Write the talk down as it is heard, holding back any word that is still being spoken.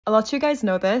A lot of you guys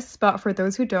know this, but for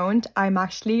those who don't, I'm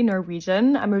actually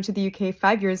Norwegian. I moved to the UK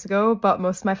 5 years ago, but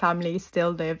most of my family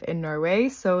still live in Norway.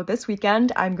 So this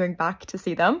weekend, I'm going back to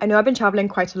see them. I know I've been traveling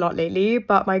quite a lot lately,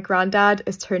 but my granddad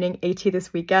is turning 80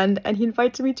 this weekend and he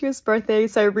invited me to his birthday.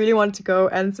 So I really wanted to go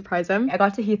and surprise him. I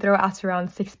got to Heathrow at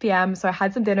around 6 p.m. So I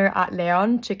had some dinner at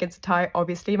Leon, chicken satay,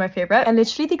 obviously my favorite. And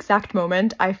literally the exact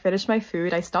moment I finished my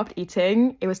food, I stopped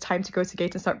eating. It was time to go to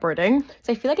gate and start boarding.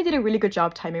 So I feel like I did a really good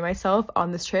job timing myself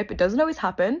on this trip. It doesn't always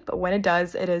happen, but when it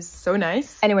does, it is so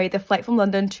nice. Anyway, the flight from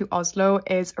London to Oslo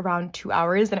is around 2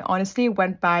 hours and it honestly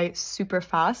went by super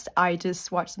fast. I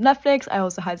just watched some Netflix. I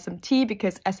also had some tea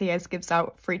because SAS gives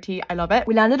out free tea. I love it.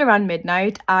 We landed around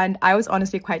midnight and I was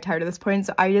honestly quite tired at this point,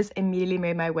 so I just immediately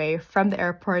made my way from the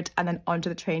airport and then onto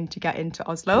the train to get into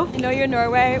Oslo. You know you're in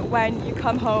Norway when you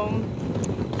come home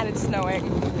and it's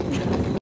snowing.